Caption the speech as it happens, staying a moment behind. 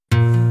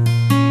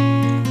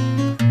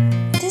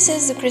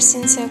This is the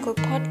Christian Circle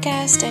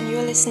podcast, and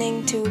you're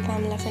listening to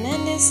Pamela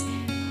Fernandez,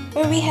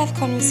 where we have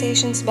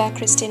conversations about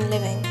Christian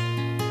living.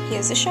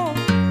 Here's the show.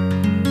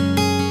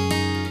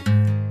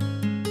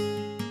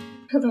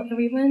 Hello,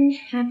 everyone.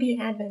 Happy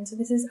Advent. So,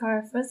 this is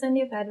our first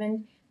Sunday of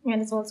Advent,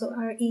 and it's also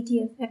our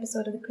 80th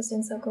episode of the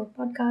Christian Circle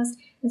podcast.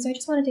 And so, I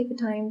just want to take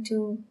the time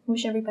to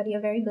wish everybody a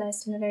very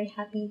blessed and a very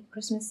happy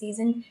Christmas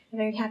season, a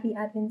very happy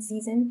Advent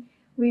season.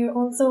 We're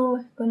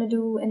also going to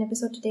do an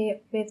episode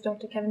today with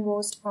Dr. Kevin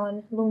Vost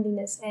on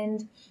loneliness.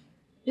 And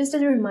just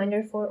as a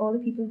reminder for all the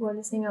people who are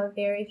listening out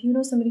there, if you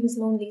know somebody who's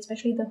lonely,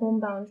 especially the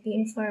homebound, the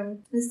infirm,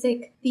 the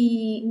sick,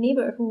 the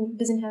neighbor who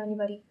doesn't have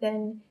anybody,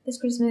 then this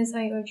Christmas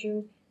I urge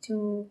you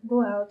to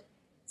go out,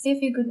 say a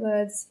few good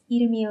words,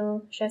 eat a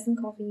meal, share some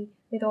coffee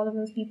with all of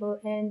those people,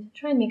 and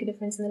try and make a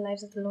difference in the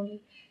lives of the lonely.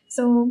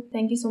 So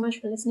thank you so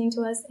much for listening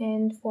to us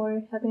and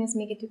for helping us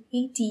make it to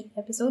 80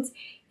 episodes.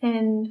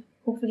 And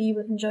hopefully you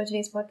will enjoy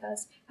today's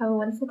podcast. Have a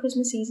wonderful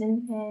Christmas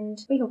season, and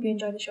we hope you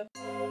enjoy the show.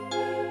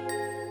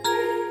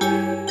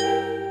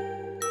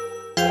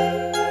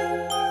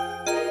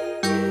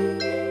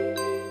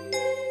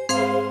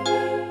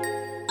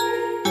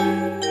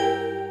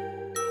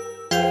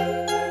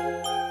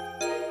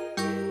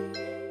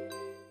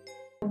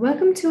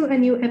 Welcome to a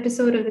new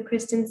episode of the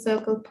Christian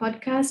Circle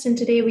podcast, and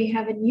today we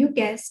have a new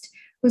guest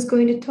who's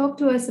going to talk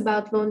to us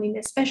about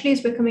loneliness, especially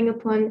as we're coming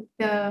upon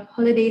the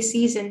holiday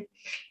season.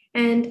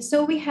 And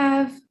so we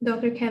have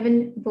Dr.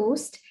 Kevin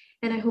Vost,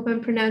 and I hope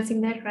I'm pronouncing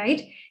that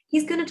right.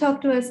 He's going to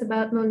talk to us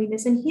about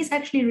loneliness, and he's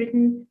actually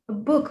written a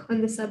book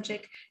on the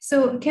subject.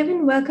 So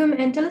Kevin, welcome,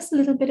 and tell us a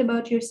little bit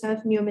about yourself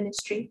and your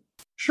ministry.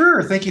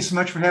 Sure. Thank you so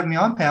much for having me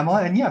on,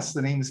 Pamela. And yes,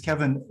 the name is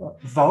Kevin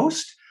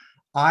Vost.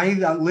 I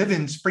live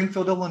in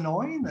Springfield,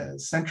 Illinois, the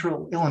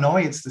central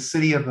Illinois. It's the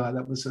city of,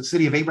 that was the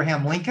city of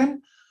Abraham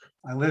Lincoln.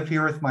 I live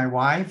here with my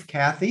wife,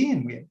 Kathy,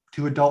 and we have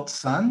 2 adult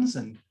sons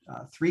and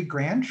 3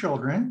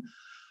 grandchildren.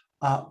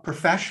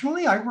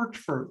 Professionally, I worked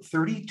for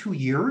 32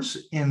 years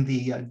in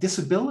the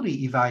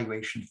disability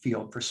evaluation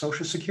field for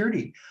Social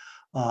Security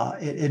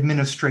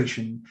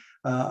Administration,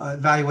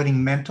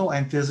 evaluating mental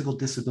and physical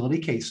disability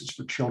cases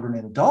for children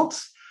and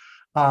adults.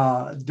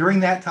 During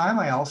that time,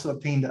 I also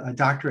obtained a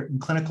doctorate in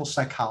clinical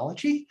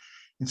psychology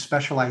and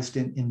specialized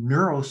in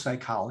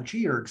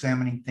neuropsychology, or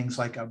examining things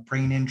like a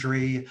brain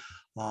injury,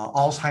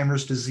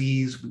 Alzheimer's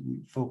disease. We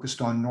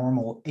focused on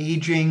normal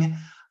aging.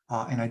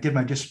 And I did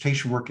my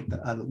dissertation work at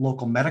the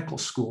local medical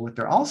school at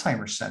their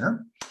Alzheimer's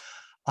Center.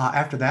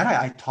 After that,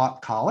 I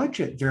taught college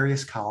at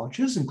various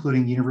colleges,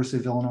 including University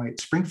of Illinois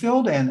at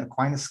Springfield and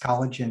Aquinas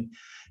College in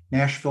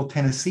Nashville,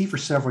 Tennessee for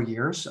several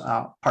years,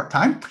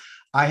 part-time.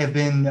 I have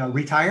been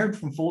retired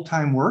from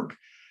full-time work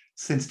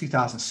since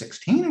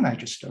 2016,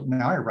 and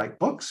now I write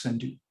books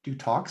and do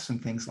talks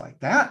and things like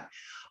that.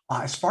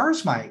 As far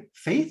as my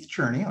faith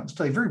journey, I'll just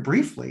tell you very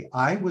briefly,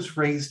 I was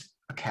raised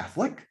a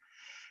Catholic.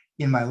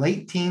 In my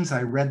late teens,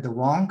 I read the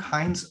wrong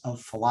kinds of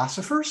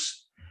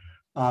philosophers,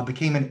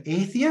 became an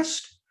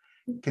atheist,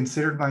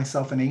 considered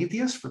myself an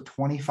atheist for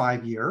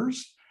 25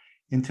 years,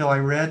 until I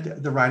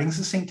read the writings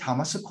of St.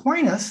 Thomas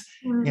Aquinas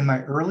in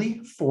my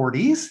early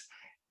 40s.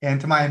 And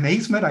to my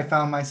amazement, I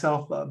found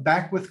myself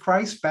back with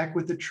Christ, back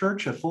with the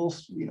church, a full,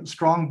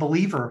 strong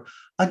believer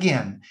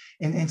again.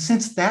 And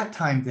since that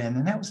time then,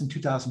 and that was in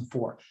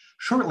 2004,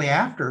 shortly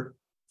after,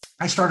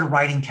 I started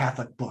writing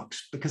Catholic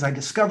books because I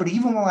discovered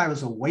even while I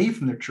was away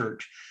from the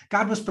church,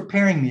 God was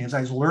preparing me as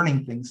I was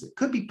learning things that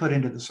could be put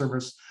into the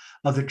service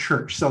of the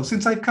church. So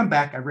since I've come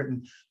back, I've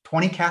written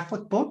 20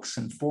 Catholic books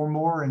and 4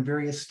 more in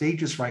various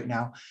stages right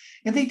now.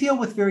 And they deal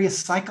with various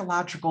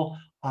psychological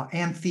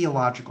and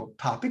theological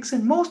topics,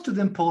 and most of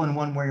them pull in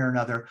one way or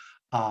another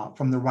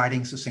from the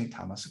writings of St.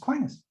 Thomas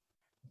Aquinas.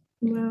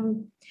 Wow.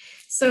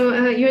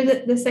 So you're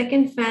the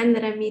second fan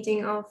that I'm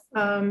meeting of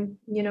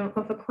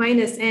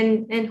Aquinas,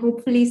 and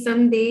hopefully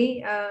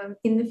someday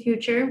in the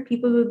future,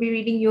 people will be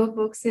reading your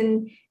books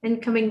and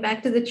coming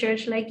back to the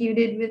church like you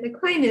did with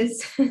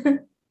Aquinas.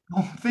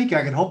 I think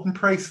I can hope and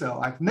pray so.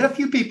 I've met a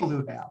few people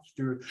who have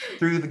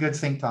through the good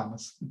St.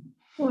 Thomas.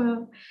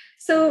 Wow.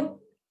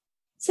 So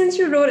since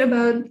you wrote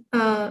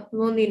about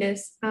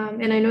loneliness,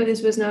 and I know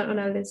this was not on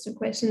our list of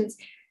questions,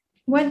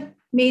 what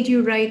made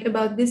you write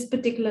about this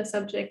particular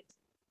subject?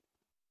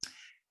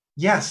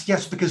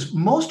 Yes, because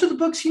most of the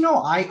books,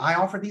 I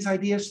offer these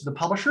ideas to the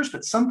publishers,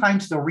 but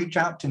sometimes they'll reach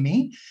out to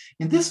me.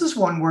 And this is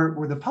one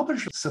where the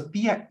publisher,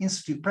 Sophia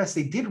Institute Press,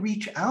 they did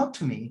reach out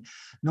to me,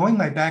 knowing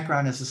my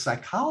background as a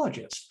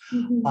psychologist.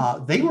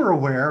 Mm-hmm. They were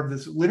aware of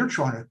this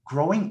literature on a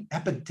growing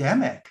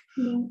epidemic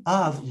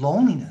of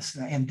loneliness.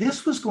 And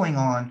this was going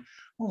on,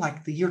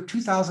 like the year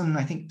 2000,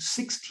 I think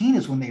 16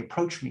 is when they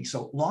approached me.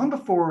 So long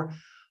before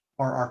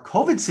our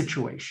COVID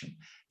situation,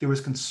 there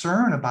was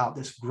concern about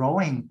this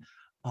growing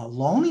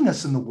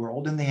loneliness in the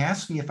world, and they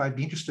asked me if I'd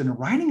be interested in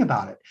writing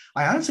about it.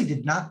 I honestly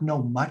did not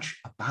know much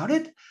about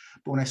it,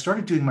 but when I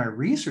started doing my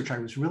research, I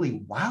was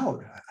really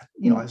wowed.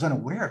 I was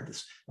unaware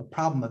of a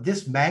problem of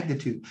this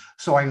magnitude.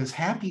 So I was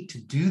happy to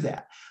do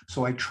that.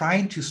 So I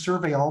tried to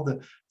survey all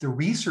the the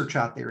research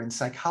out there in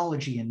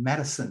psychology and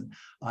medicine,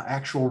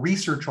 actual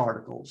research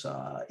articles,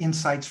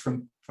 insights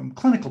from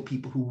clinical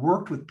people who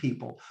worked with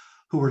people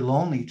who were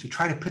lonely, to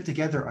try to put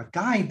together a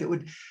guide that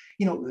would,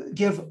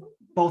 give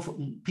both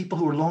people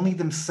who are lonely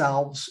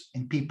themselves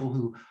and people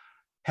who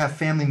have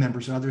family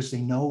members or others they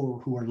know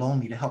who are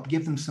lonely, to help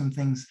give them some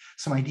things,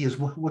 some ideas.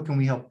 What can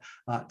we help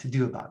to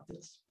do about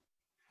this?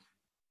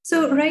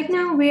 So right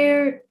now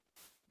we're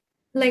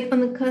like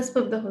on the cusp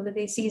of the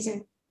holiday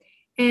season,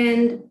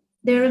 and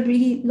there are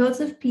really lots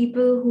of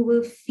people who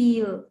will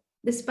feel,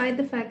 despite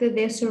the fact that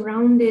they're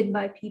surrounded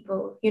by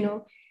people,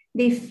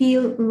 they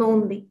feel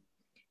lonely.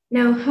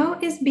 Now, how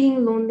is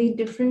being lonely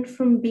different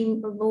from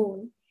being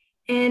alone?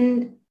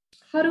 And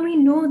how do we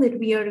know that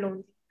we are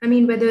lonely? I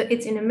mean, whether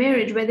it's in a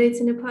marriage, whether it's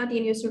in a party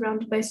and you're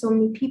surrounded by so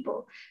many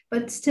people,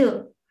 but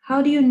still,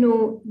 how do you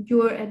know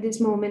you're at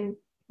this moment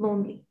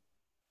lonely?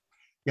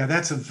 Yeah,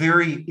 that's a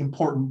very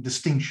important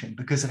distinction,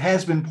 because it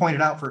has been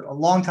pointed out for a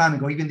long time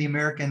ago. Even the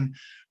American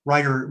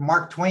writer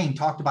Mark Twain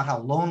talked about how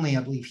lonely,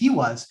 I believe, he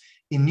was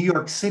in New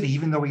York City.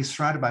 Even though he's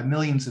surrounded by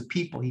millions of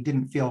people, he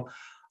didn't feel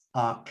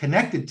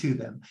connected to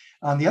them.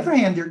 On the other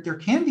hand, there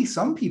can be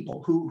some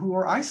people who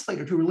are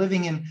isolated, who are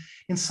living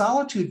in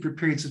solitude for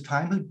periods of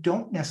time, who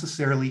don't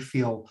necessarily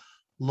feel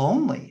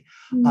lonely.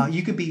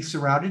 You could be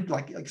surrounded,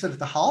 like I said, at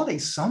the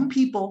holidays. Some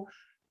people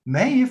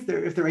may, if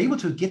they're able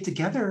to get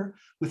together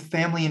with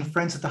family and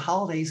friends at the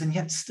holidays, and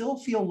yet still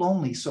feel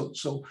lonely. So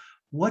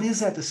what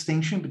is that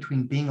distinction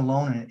between being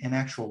alone and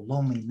actual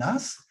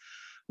loneliness?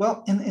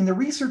 Well, and the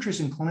researchers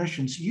and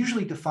clinicians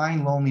usually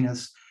define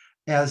loneliness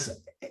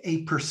as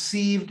a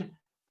perceived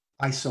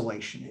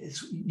isolation.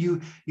 It's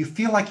you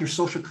feel like your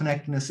social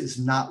connectedness is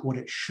not what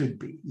it should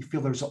be. You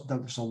feel there's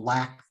a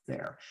lack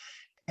there.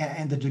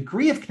 And the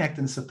degree of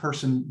connectedness a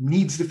person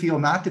needs to feel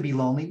not to be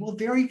lonely will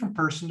vary from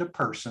person to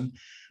person.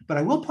 But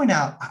I will point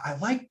out, I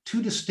like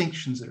two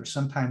distinctions that are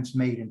sometimes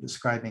made in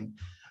describing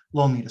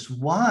loneliness.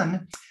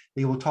 One,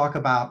 they will talk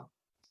about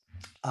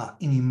an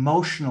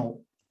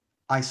emotional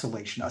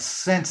isolation, a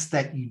sense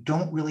that you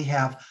don't really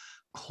have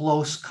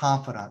close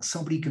confidants,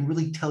 somebody you can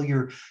really tell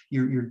your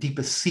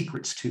deepest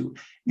secrets to.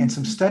 And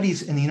some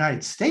studies in the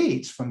United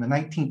States from the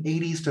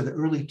 1980s to the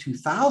early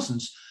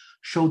 2000s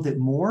showed that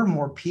more and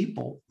more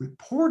people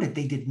reported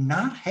they did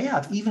not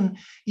have even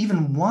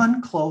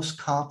one close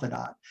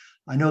confidant.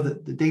 I know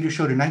that the data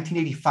showed in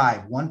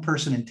 1985, 1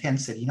 person in 10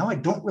 said, I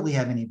don't really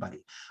have anybody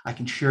I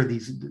can share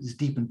these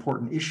deep,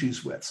 important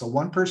issues with. So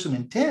 1 person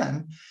in 10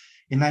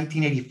 in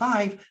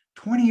 1985,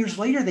 20 years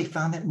later, they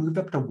found that moved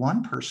up to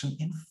 1 person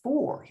in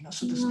 4.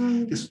 So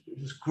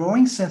this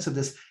growing sense of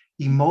this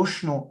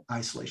emotional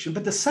isolation.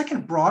 But the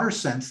second broader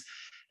sense,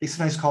 they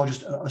sometimes call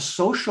just a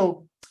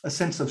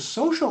sense of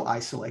social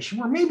isolation,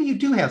 where maybe you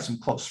do have some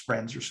close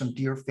friends or some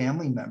dear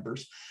family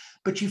members,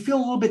 but you feel a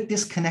little bit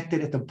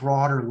disconnected at the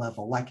broader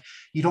level. Like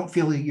you don't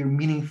feel that you're a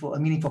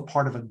meaningful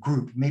part of a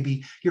group.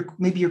 Maybe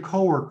your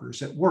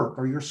coworkers at work,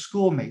 or your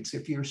schoolmates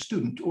if you're a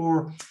student,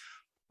 or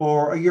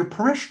your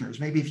parishioners,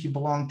 maybe if you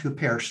belong to a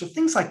parish. So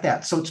things like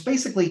that. So it's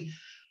basically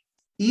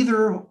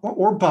either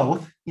or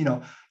both.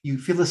 You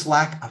feel this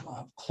lack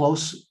of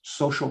close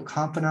social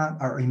confidant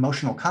or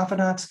emotional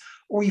confidence,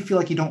 or you feel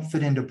like you don't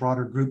fit into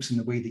broader groups in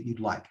the way that you'd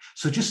like.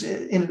 So just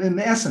in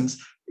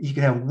essence, you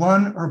can have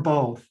one or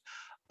both,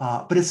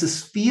 but it's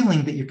this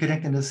feeling that your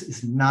connectedness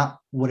is not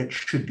what it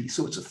should be.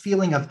 So it's a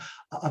feeling of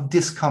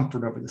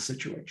discomfort over the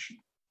situation.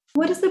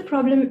 What is the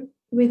problem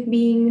with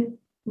being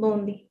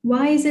lonely?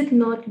 Why is it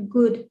not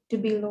good to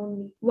be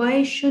lonely?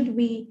 Why should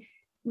we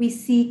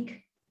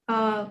seek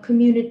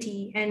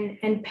community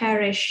and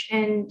parish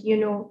and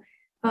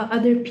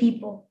other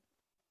people?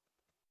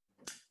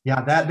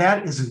 Yeah,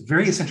 that is a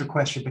very essential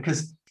question,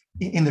 because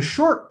in the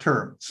short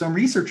term, some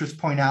researchers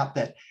point out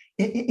that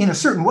in a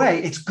certain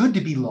way, it's good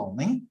to be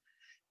lonely,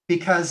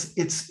 because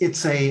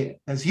it's a,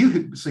 as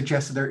you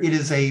suggested there, it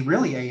is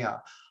really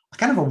a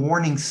kind of a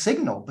warning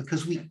signal,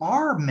 because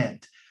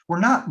we're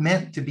not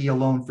meant to be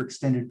alone for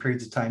extended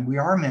periods of time. We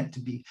are meant to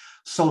be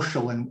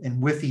social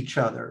and with each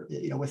other,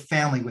 with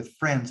family, with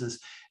friends,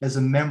 as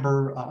a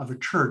member of a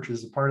church,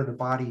 as a part of the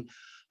body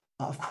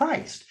of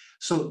Christ.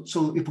 So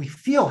if we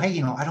feel,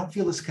 hey, I don't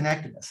feel this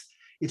connectedness,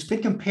 it's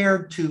been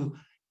compared to,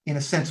 in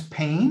a sense,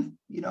 pain,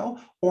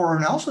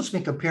 or also it's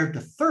been compared to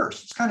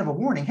thirst. It's kind of a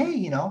warning.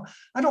 Hey,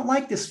 I don't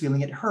like this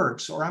feeling. It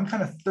hurts, or I'm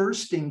kind of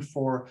thirsting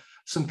for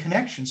some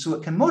connection. So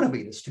it can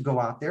motivate us to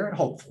go out there and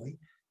hopefully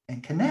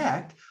and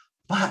connect.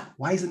 But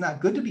why is it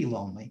not good to be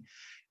lonely?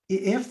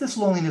 If this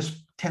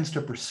loneliness tends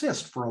to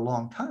persist for a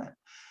long time,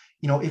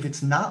 if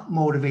it's not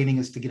motivating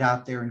us to get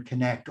out there and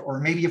connect, or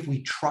maybe if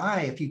we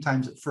try a few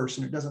times at first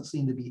and it doesn't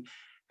seem to be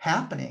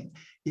happening,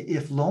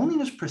 if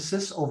loneliness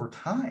persists over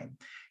time,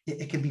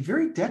 it can be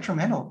very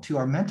detrimental to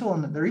our mental,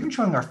 and they're even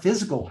showing our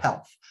physical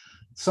health.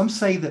 Some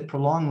say that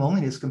prolonged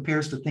loneliness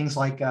compares to things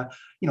like,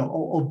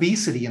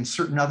 obesity and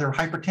certain other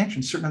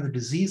hypertension, certain other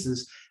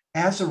diseases,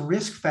 as a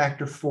risk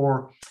factor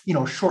for,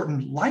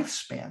 shortened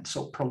lifespan.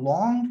 So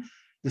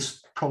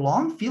this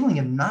prolonged feeling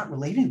of not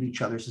relating to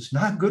each other is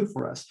not good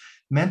for us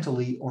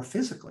mentally or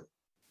physically.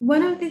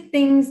 One of the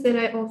things that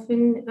I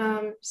often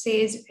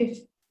say is if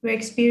we're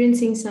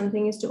experiencing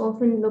something is to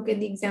often look at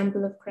the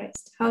example of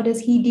Christ. How does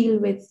he deal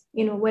with,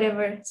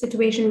 whatever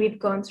situation we've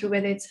gone through,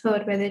 whether it's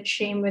hurt, whether it's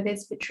shame, whether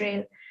it's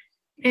betrayal.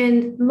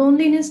 And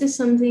loneliness is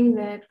something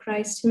that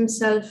Christ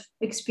himself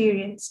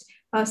experienced,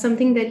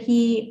 something that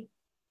he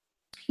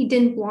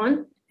didn't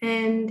want,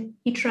 and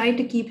he tried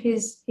to keep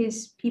his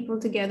people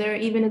together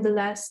even at the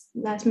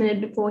last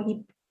minute before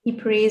he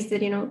prays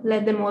that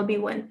let them all be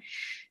one.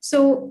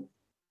 So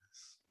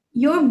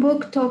your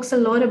book talks a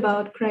lot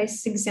about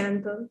Christ's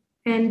example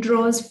and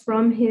draws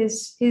from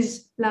his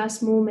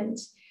last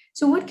moments.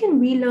 So what can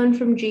we learn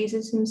from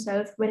Jesus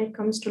himself when it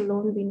comes to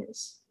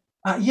loneliness?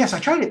 Yes, I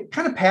try to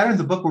kind of pattern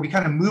the book where we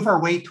kind of move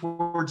our way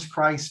towards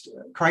Christ.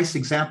 Christ's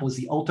example is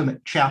the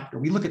ultimate chapter.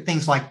 We look at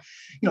things like,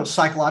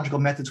 psychological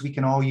methods we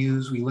can all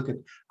use. We look at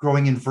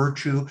growing in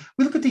virtue.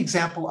 We look at the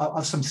example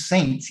of some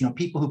saints,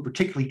 people who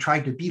particularly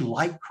tried to be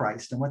like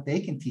Christ and what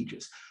they can teach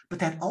us. But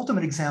that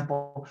ultimate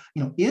example,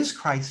 is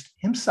Christ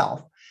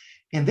himself.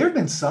 And there have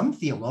been some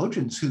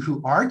theologians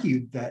who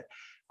argued that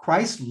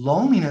Christ's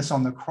loneliness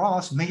on the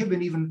cross may have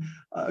been even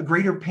a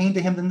greater pain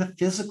to him than the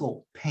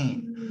physical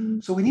pain. Mm-hmm.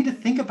 So we need to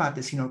think about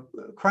this.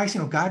 Christ,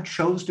 God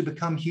chose to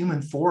become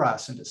human for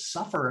us and to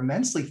suffer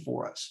immensely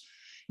for us,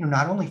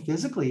 not only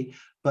physically,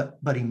 but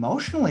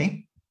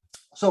emotionally.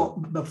 So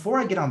before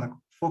I get on the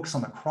focus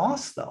on the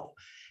cross, though,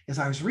 as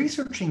I was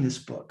researching this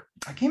book,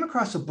 I came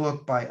across a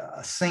book by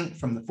a saint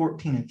from the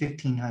 14 and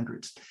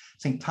 1500s,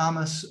 St.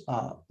 Thomas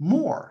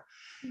More.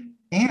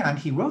 And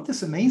he wrote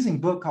this amazing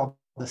book called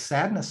The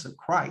Sadness of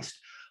Christ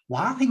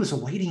while he was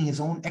awaiting his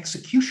own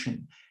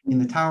execution in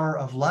the Tower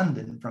of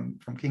London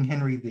from King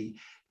Henry the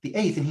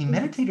VIII. And he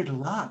meditated a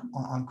lot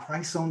on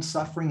Christ's own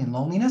suffering and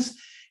loneliness.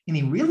 And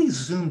he really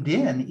zoomed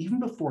in, even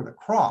before the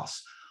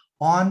cross,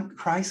 on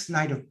Christ's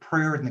night of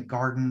prayer in the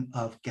Garden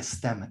of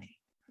Gethsemane.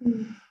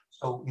 Mm.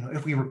 So,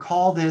 if we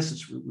recall this,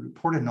 it's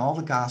reported in all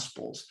the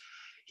Gospels.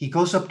 He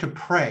goes up to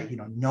pray,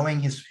 knowing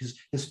his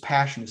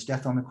passion, his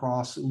death on the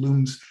cross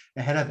looms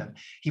ahead of him.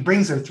 He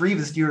brings there three of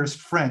his dearest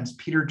friends,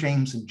 Peter,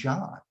 James, and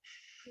John.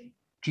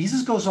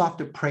 Jesus goes off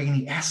to pray, and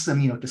he asks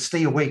them, to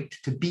stay awake,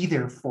 to be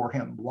there for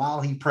him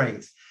while he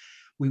prays.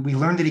 We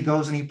learn that he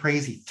goes and he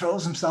prays. He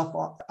throws himself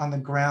on the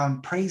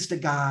ground, prays to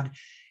God.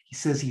 He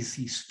says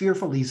he's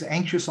fearful, he's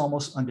anxious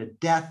almost unto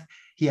death.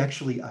 He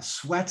actually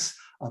sweats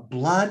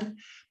blood.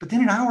 But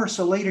then an hour or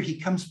so later, he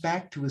comes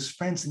back to his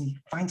friends and he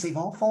finds they've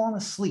all fallen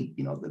asleep,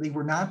 they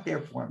were not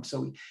there for him.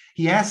 So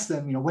he asks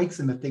them, wakes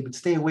them if they would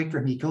stay awake for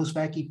him. He goes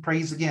back, he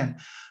prays again.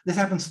 This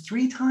happens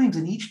 3 times.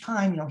 And each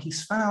time,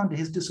 he's found to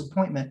his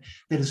disappointment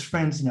that his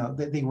friends,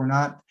 that they were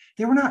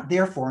not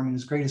there for him in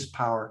his greatest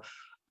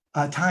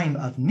time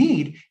of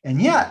need.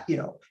 And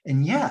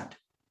yet,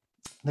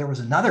 there was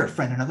another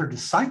friend, another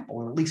disciple,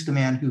 or at least a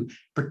man who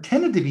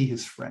pretended to be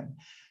his friend,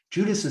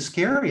 Judas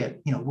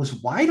Iscariot, was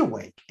wide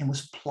awake and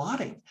was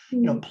plotting,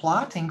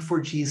 plotting for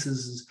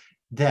Jesus's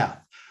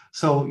death.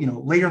 So,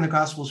 later in the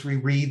Gospels, we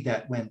read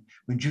that when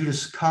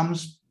Judas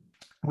comes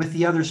with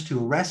the others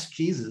to arrest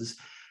Jesus,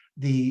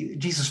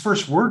 Jesus'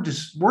 first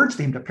words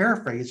to him, to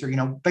paraphrase,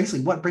 are,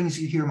 basically, what brings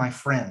you here, my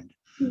friend?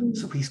 Mm-hmm.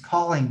 So he's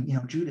calling,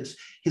 Judas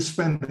his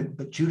friend,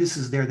 but Judas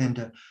is there then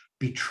to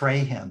betray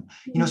him.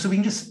 So we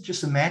can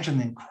just imagine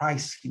then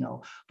Christ,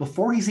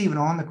 before he's even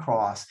on the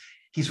cross,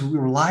 he's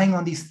relying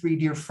on these 3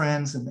 dear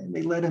friends, and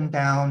they let him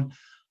down.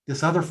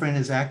 This other friend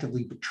is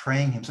actively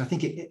betraying him. So I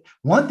think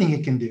one thing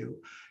it can do,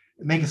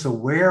 make us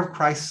aware of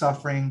Christ's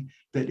suffering,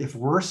 that if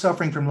we're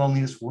suffering from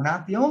loneliness, we're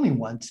not the only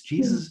ones.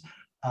 Jesus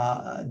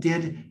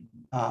did,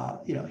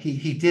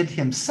 he did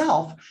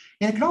himself.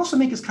 And it can also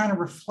make us kind of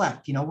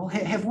reflect, well,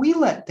 have we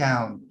let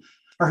down,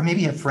 or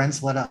maybe have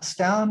friends let us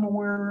down when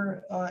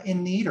we're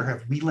in need, or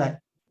have we let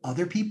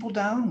other people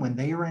down when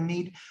they are in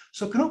need?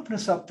 So it can open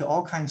us up to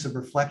all kinds of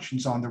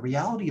reflections on the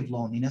reality of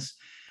loneliness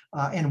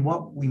and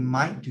what we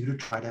might do to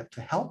try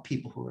to help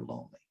people who are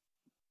lonely.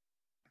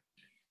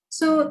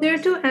 So there are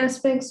 2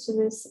 aspects to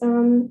this.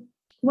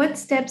 What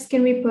steps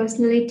can we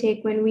personally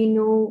take when we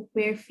know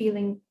we're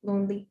feeling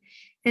lonely?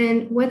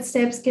 And what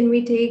steps can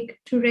we take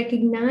to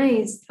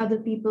recognize other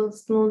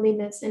people's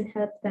loneliness and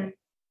help them?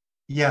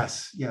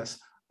 Yes.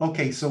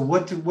 Okay, so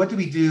what do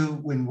we do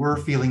when we're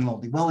feeling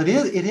lonely? Well, it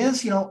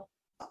is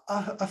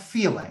a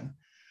feeling.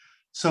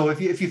 So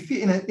if you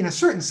feel in a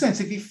certain sense,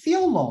 if you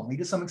feel lonely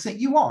to some extent,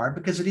 you are,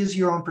 because it is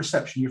your own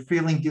perception. You're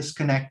feeling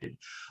disconnected.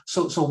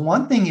 So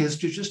one thing is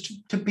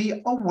to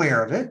be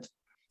aware of it.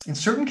 In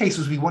certain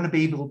cases, we want to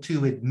be able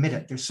to admit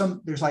it.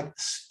 There's like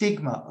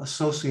stigma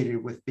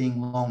associated with being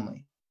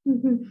lonely.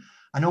 Mm-hmm.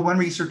 I know one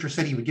researcher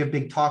said he would give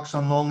big talks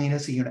on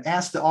loneliness. He would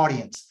ask the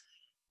audience,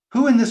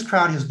 who in this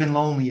crowd has been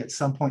lonely at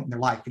some point in their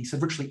life? And he said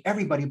virtually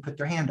everybody put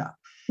their hand up.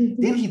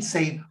 Mm-hmm. Then he'd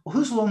say, well,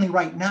 who's lonely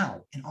right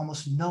now? And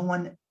almost no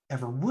one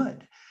ever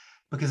would,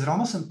 because it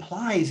almost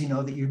implies,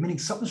 that you're admitting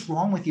something's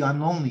wrong with you. I'm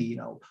lonely,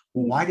 well,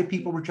 why do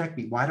people reject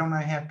me? Why don't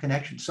I have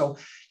connection? So,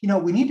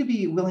 we need to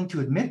be willing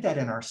to admit that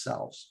in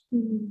ourselves.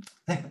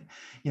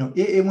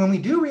 Mm-hmm. When we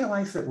do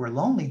realize that we're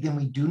lonely, then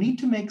we do need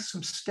to make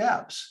some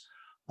steps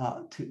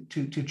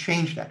to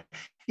change that.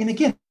 And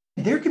again,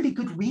 there can be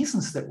good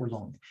reasons that we're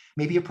lonely.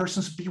 Maybe a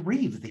person's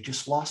bereaved. They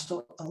just lost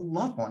a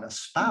loved one, a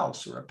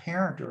spouse or a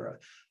parent or a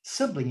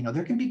sibling.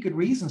 There can be good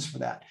reasons for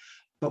that.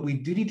 But we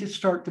do need to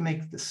start to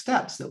make the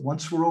steps that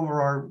once we're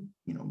over our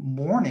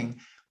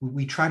mourning,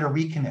 we try to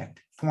reconnect,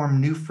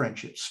 form new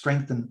friendships,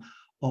 strengthen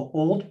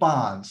old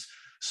bonds.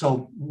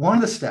 So one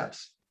of the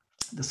steps,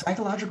 the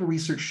psychological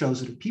research shows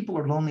that if people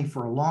are lonely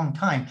for a long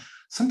time,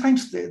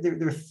 sometimes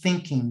their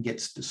thinking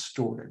gets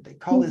distorted. They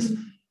call this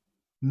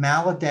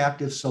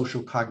maladaptive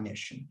social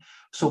cognition.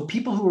 So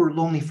people who are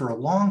lonely for a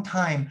long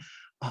time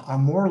are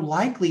more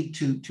likely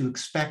to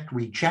expect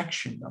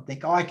rejection. They'll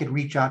think, oh, I could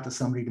reach out to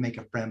somebody to make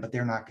a friend, but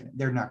they're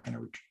going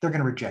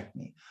to reject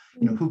me.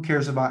 Who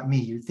cares about me?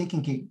 Your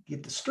thinking can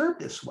get disturbed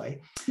this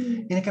way.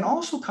 And it can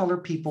also color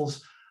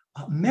people's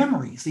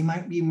memories. They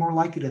might be more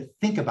likely to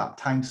think about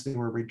times they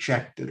were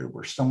rejected or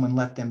where someone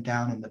let them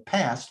down in the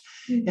past,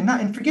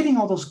 and forgetting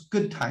all those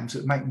good times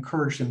that might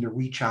encourage them to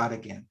reach out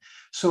again.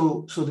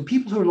 So the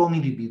people who are lonely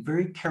need to be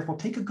very careful.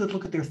 Take a good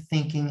look at their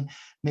thinking,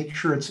 make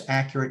sure it's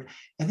accurate,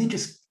 and then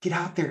just get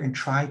out there and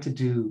try to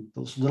do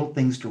those little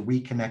things to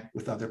reconnect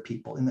with other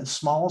people in the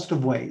smallest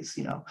of ways.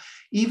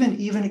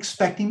 Even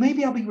expecting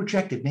maybe I'll be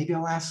rejected. Maybe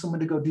I'll ask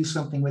someone to go do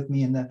something with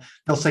me, and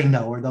they'll say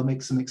no, or they'll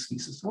make some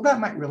excuses. Well, that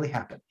might really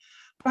happen.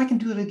 But I can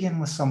do it again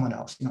with someone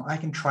else. I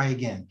can try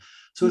again.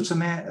 So it's a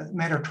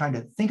matter of trying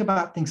to think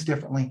about things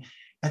differently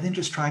and then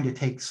just trying to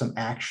take some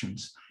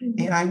actions.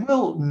 And I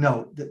will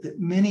note that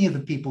many of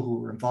the people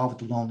who are involved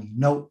with the lonely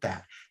note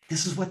that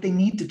this is what they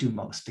need to do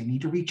most. They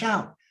need to reach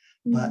out.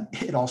 But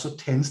it also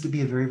tends to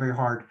be a very, very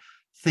hard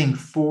thing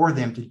for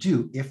them to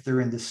do if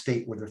they're in this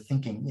state where they're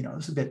thinking,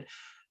 it's a bit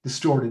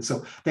distorted.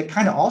 So that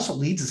kind of also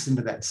leads us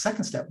into that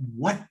second step.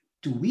 What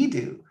do we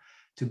do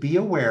to be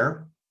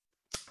aware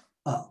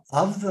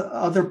of the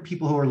other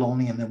people who are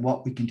lonely, and then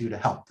what we can do to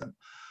help them?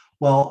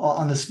 Well,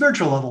 on the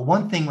spiritual level,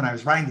 one thing when I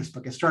was writing this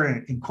book, I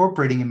started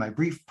incorporating in my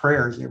brief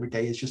prayers every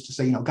day is just to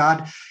say,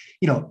 God,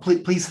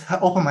 please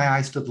open my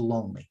eyes to the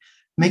lonely.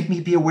 Make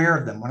me be aware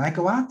of them. When I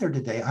go out there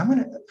today, I'm going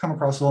to come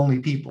across lonely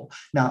people.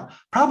 Now,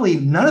 probably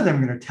none of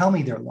them are going to tell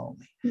me they're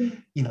lonely,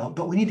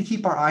 but we need to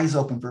keep our eyes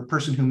open for a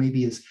person who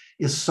maybe is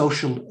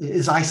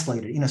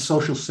isolated in a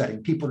social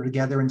setting. People are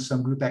together in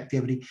some group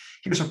activity.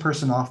 Here's a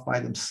person off by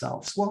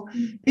themselves. Well,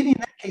 maybe in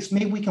that case,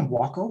 maybe we can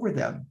walk over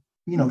them,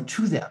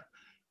 to them,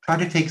 try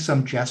to take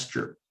some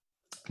gesture.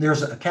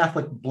 There's a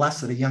Catholic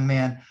blessed, a young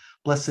man,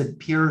 Blessed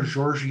Pier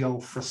Giorgio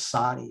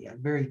Frassati, a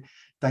very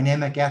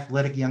dynamic,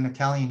 athletic young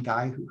Italian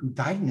guy who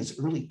died in his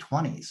early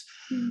 20s.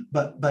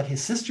 But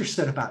his sister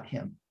said about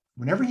him,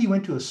 whenever he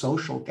went to a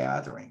social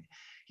gathering,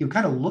 he would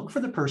kind of look for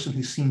the person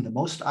who seemed the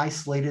most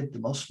isolated, the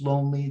most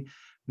lonely,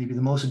 maybe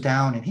the most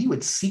down, and he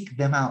would seek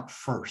them out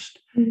first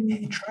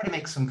and try to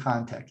make some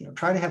contact,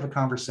 try to have a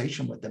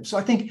conversation with them. So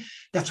I think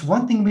that's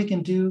one thing we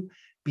can do.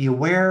 Be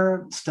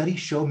aware. Studies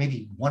show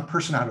maybe 1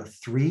 person out of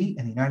 3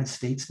 in the United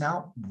States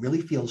now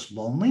really feels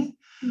lonely.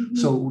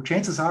 So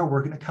chances are we're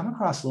going to come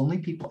across lonely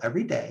people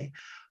every day.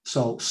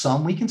 So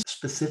some we can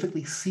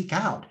specifically seek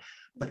out.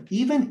 But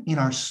even in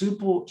our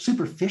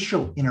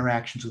superficial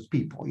interactions with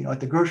people,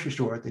 at the grocery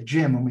store, at the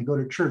gym, when we go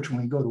to church,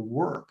 when we go to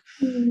work,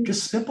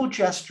 just simple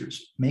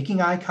gestures, making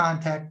eye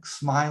contact,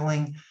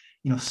 smiling,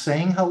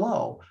 saying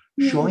hello,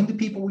 showing the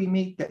people we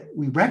meet that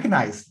we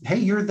recognize, hey,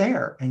 you're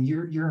there and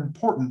you're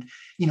important,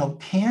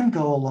 can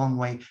go a long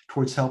way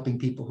towards helping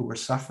people who are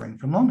suffering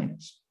from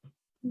loneliness.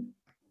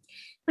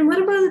 And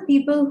what about the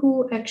people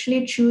who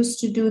actually choose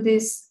to do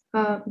this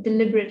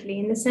deliberately,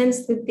 in the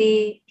sense that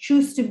they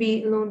choose to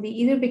be lonely,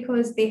 either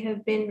because they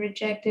have been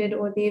rejected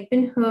or they've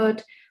been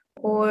hurt,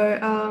 or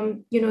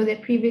their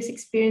previous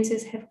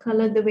experiences have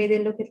colored the way they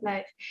look at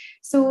life?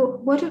 So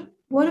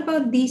what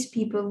about these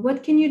people?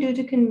 What can you do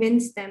to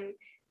convince them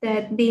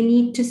that they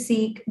need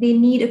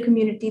a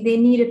community, they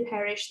need a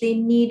parish, they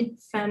need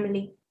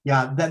family?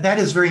 Yeah, that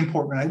is very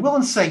important. I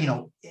will say,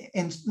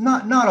 in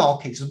not all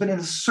cases, but in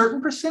a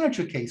certain percentage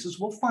of cases,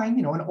 we'll find,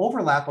 an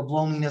overlap of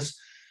loneliness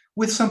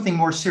with something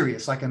more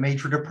serious, like a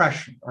major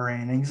depression or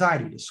an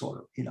anxiety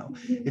disorder.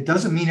 It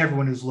doesn't mean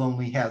everyone who's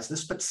lonely has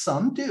this, but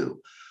some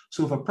do.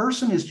 So if a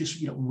person is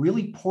just,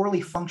 really poorly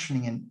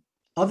functioning in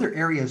other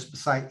areas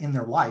beside in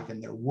their life,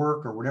 in their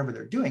work or whatever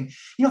they're doing,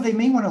 they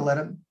may want to let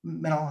a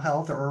mental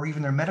health or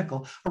even their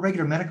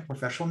regular medical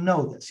professional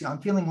know this.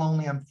 I'm feeling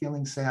lonely, I'm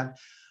feeling sad.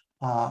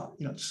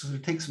 So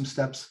take some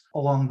steps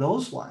along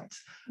those lines.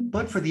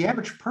 But for the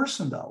average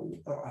person, though,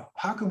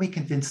 how can we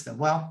convince them?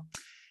 Well,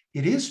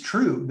 it is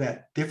true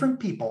that different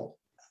people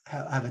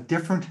have a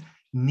different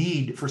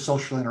need for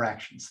social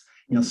interactions.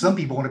 Some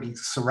people want to be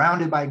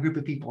surrounded by a group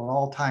of people at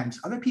all times.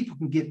 Other people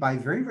can get by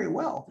very, very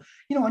well,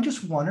 on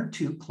just 1 or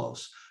 2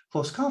 close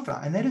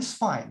confidant, and that is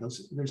fine.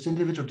 There's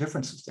individual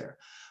differences there.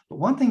 But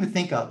one thing to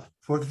think of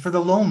for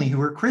the lonely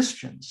who are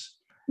Christians,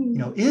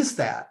 is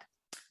that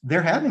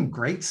there have been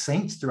great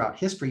saints throughout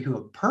history who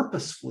have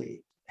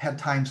purposefully had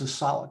times of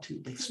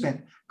solitude.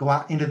 They've go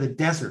out into the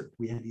desert.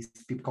 We had these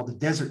people called the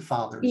desert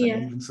fathers,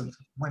 and even some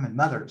women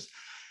mothers.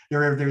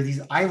 There are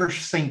these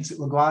Irish saints that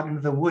will go out into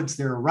the woods.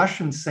 There are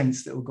Russian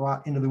saints that will go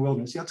out into the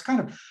wilderness. It's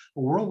kind of a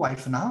worldwide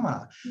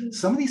phenomenon.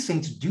 Some of these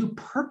saints do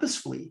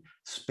purposefully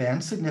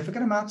spend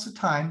significant amounts of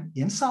time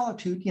in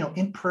solitude,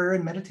 in prayer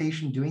and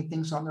meditation, doing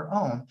things on their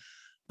own.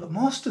 But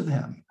most of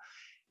them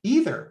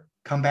either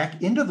come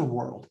back into the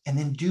world and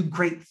then do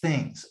great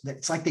things.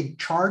 It's like they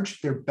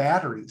charge their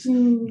batteries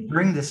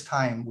during this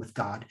time with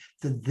God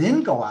to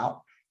then go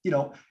out,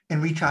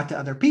 and reach out to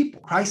other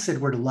people. Christ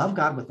said we're to love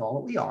God with all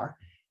that we are,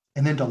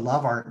 and then to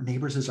love our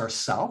neighbors as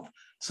ourselves.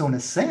 So in a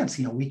sense,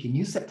 we can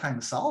use that time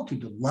of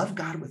solitude to love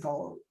God with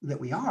all that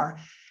we are,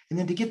 and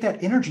then to get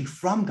that energy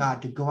from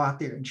God to go out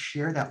there and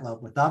share that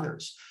love with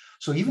others.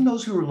 So even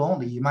those who are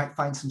lonely, you might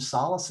find some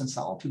solace in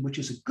solitude, which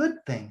is a good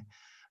thing,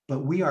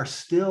 but we are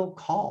still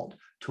called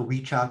to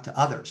reach out to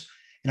others.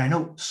 And I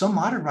know some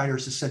modern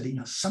writers have said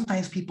that,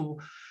 sometimes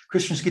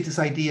Christians get this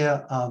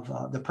idea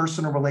of the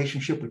personal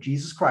relationship with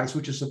Jesus Christ,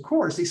 which is, of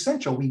course,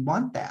 essential. We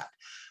want that.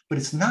 But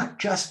it's not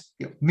just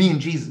me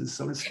and Jesus,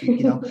 so to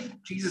speak.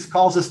 Jesus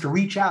calls us to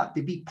reach out,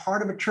 to be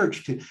part of a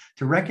church,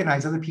 to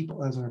recognize other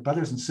people as our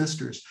brothers and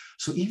sisters.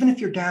 So even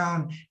if you're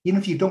down, even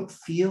if you don't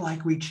feel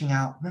like reaching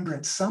out, remember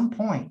at some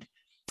point,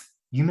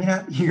 you may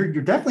not, you're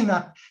definitely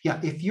not,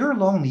 if you're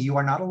lonely, you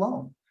are not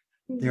alone.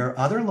 There are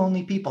other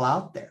lonely people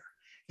out there.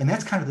 And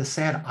that's kind of the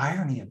sad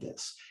irony of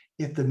this.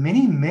 If the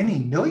many, many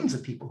millions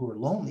of people who are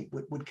lonely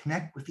would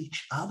connect with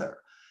each other,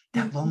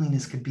 that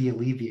loneliness could be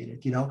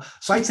alleviated,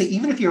 So I'd say,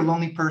 even if you're a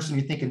lonely person,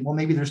 you're thinking, well,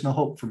 maybe there's no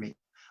hope for me.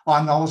 Oh,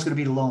 I'm always going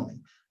to be lonely.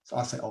 So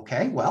I'll say,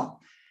 okay, well,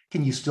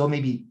 can you still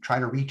maybe try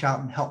to reach out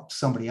and help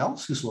somebody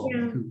else who's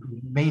lonely, who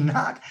may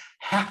not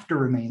have to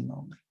remain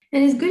lonely?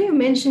 And it's good you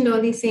mentioned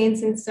all these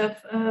saints and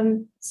stuff.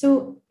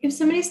 So if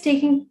somebody's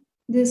taking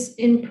this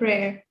in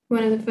prayer,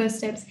 one of the first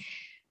steps,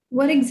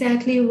 what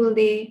exactly will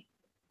they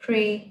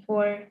pray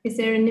for? Is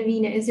there a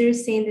novena? Is there a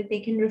saint that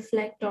they can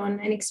reflect on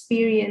and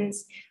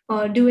experience,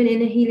 or do an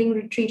inner healing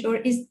retreat? Or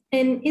is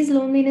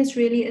loneliness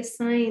really a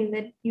sign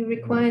that you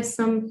require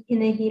some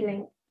inner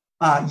healing?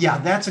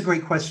 That's a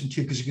great question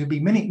too, because there could be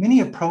many,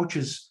 many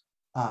approaches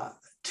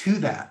to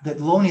that. That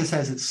loneliness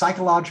has its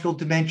psychological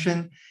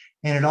dimension,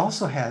 and it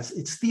also has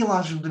its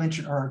theological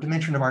dimension, or a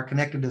dimension of our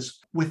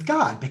connectedness with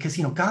God. Because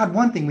God,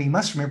 one thing we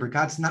must remember,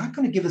 God's not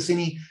going to give us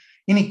any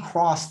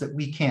cross that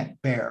we can't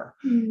bear.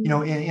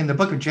 In the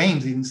book of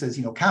James, it even says,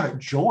 count it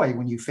joy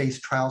when you face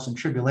trials and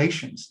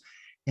tribulations.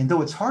 And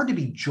though it's hard to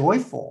be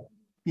joyful,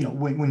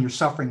 when you're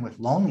suffering with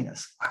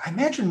loneliness, I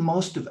imagine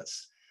most of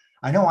us,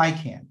 I know I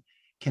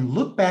can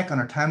look back on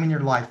a time in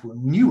your life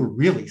when you were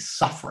really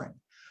suffering,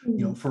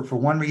 for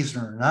one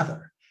reason or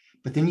another.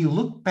 But then you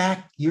look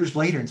back years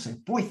later and say,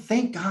 boy,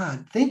 thank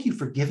God, thank you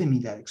for giving me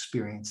that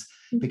experience,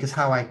 because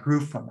how I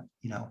grew from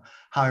it,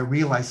 how I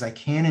realized I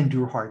can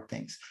endure hard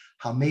things,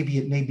 how maybe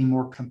it made me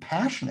more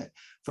compassionate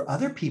for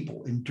other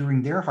people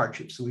enduring their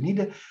hardships. So we need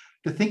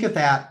to think of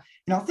that.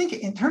 I think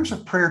in terms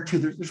of prayer too,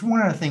 there's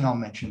one other thing I'll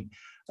mention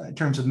in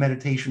terms of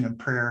meditation and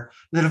prayer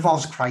that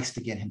involves Christ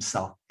again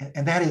himself.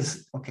 And that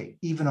is,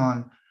 even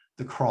on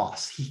the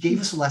cross, he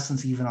gave us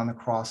lessons even on the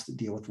cross to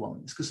deal with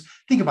loneliness. Because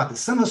think about this.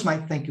 Some of us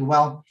might think,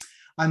 well,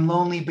 I'm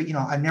lonely, but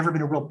I've never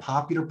been a real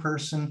popular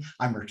person.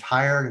 I'm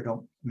retired.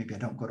 Maybe I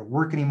don't go to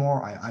work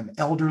anymore. I'm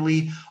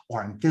elderly,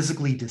 or I'm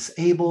physically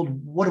disabled.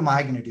 What am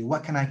I going to do?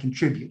 What can I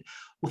contribute?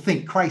 Well,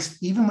 think Christ,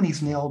 even when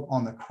he's nailed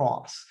on the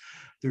cross,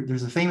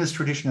 there's a famous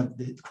tradition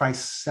of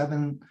Christ's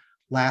 7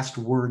 last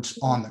words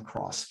on the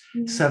cross,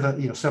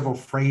 several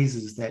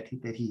phrases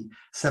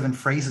seven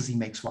phrases he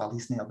makes while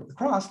he's nailed to the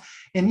cross.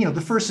 And,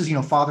 the first is,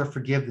 Father,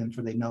 forgive them,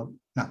 for they know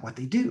not what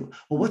they do.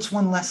 Well, what's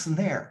one lesson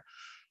there?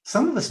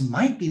 Some of us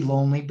might be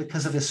lonely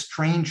because of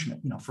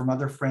estrangement, from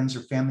other friends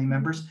or family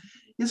members.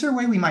 Is there a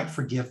way we might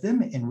forgive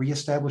them and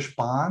reestablish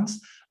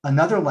bonds?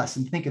 Another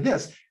lesson, think of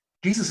this.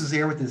 Jesus is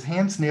there with his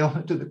hands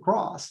nailed to the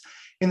cross,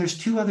 and there's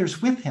 2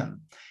 others with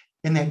him.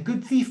 And that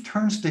good thief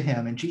turns to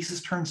him, and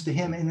Jesus turns to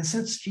him. And in a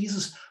sense,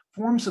 Jesus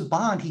forms a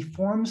bond. He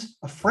forms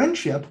a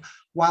friendship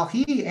while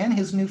he and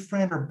his new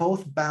friend are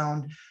both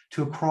bound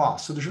to a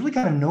cross. So there's really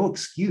kind of no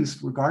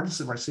excuse, regardless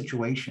of our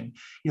situation,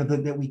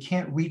 that we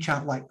can't reach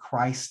out like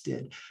Christ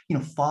did,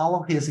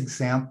 follow his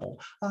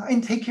example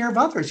and take care of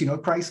others.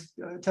 Christ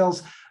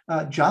tells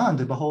John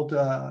to behold,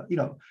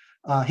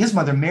 his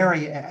mother,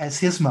 Mary, as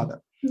his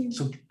mother.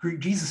 So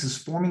Jesus is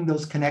forming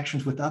those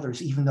connections with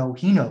others, even though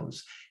he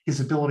knows his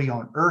ability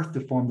on earth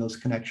to form those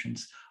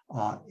connections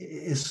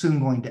is soon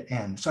going to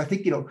end. So I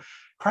think,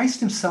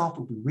 Christ himself,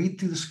 if we read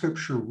through the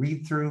scripture,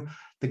 read through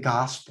the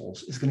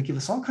gospels, is going to give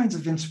us all kinds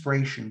of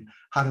inspiration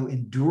how to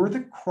endure the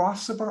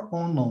cross of our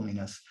own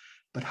loneliness,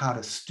 but how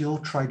to still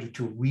try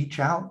to reach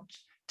out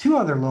to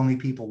other lonely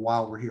people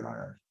while we're here on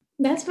earth.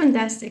 That's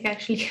fantastic,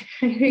 actually.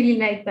 I really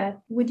like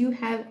that. Would you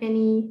have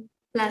any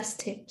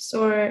last tips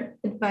or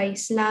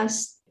advice,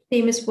 last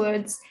famous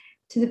words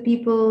to the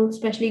people,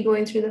 especially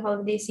going through the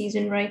holiday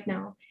season right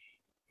now,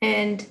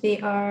 and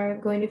they are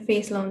going to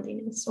face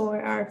loneliness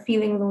or are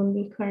feeling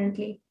lonely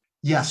currently?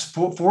 Yes,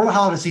 for the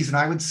holiday season,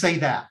 I would say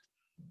that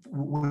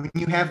when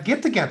you have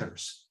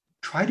get-togethers,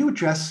 try to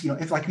address,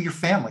 if like your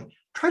family,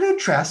 try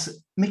to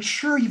make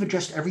sure you've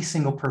addressed every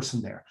single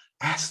person there.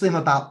 Ask them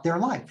about their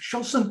life.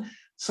 Show some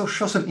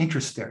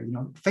interest there,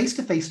 face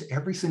to face to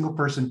every single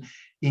person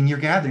in your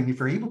gathering if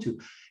you're able to.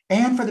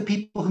 And for the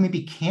people who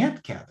maybe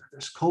can't gather,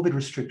 there's COVID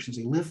restrictions,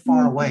 they live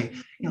far away,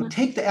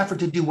 take the effort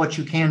to do what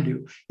you can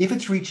do. If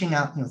it's reaching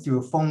out, through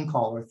a phone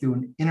call or through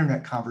an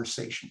internet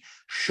conversation,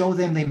 show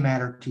them they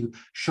matter to,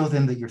 show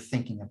them that you're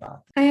thinking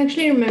about them. I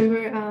actually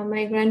remember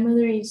my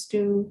grandmother used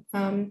to,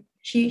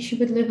 she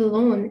would live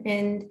alone,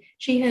 and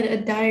she had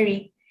a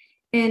diary,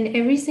 and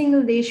every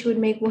single day she would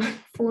make one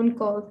phone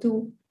call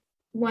to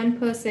one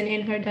person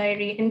in her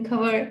diary and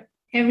cover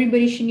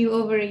everybody she knew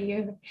over a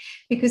year.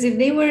 Because if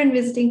they weren't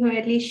visiting her,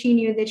 at least she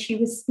knew that she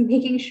was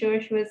making sure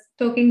she was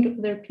talking to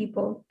other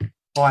people.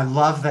 Oh, I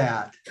love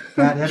that.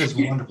 That is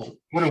wonderful.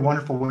 What a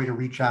wonderful way to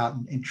reach out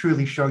and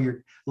truly show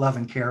your love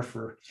and care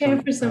for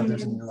others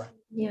in your life.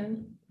 Yeah.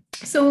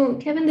 So,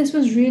 Kevin, this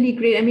was really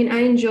great. I mean, I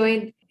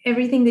enjoyed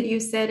everything that you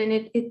said,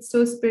 and it's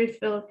so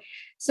spirit-filled.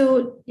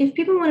 So if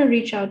people want to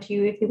reach out to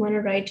you, if they want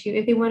to write to you,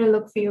 if they want to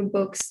look for your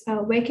books,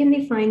 where can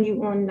they find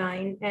you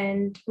online,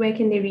 and where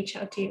can they reach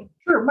out to you?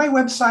 Sure. My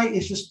website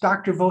is just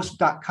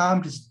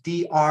drvost.com, just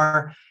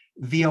drvost.com.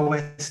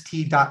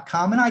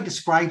 And I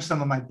describe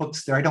some of my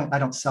books there. I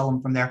don't sell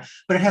them from there,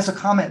 but it has a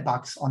comment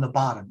box on the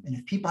bottom. And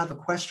if people have a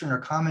question or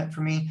comment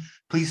for me,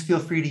 please feel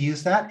free to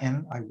use that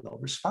and I will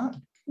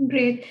respond.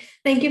 Great.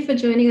 Thank you for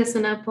joining us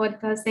on our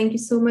podcast. Thank you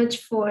so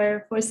much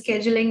for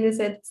scheduling this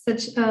at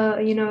such a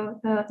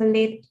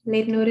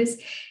late notice,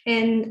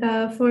 and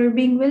for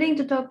being willing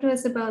to talk to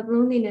us about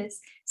loneliness.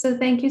 So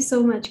thank you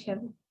so much,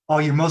 Kevin. Oh,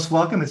 you're most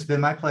welcome. It's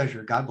been my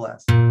pleasure. God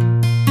bless.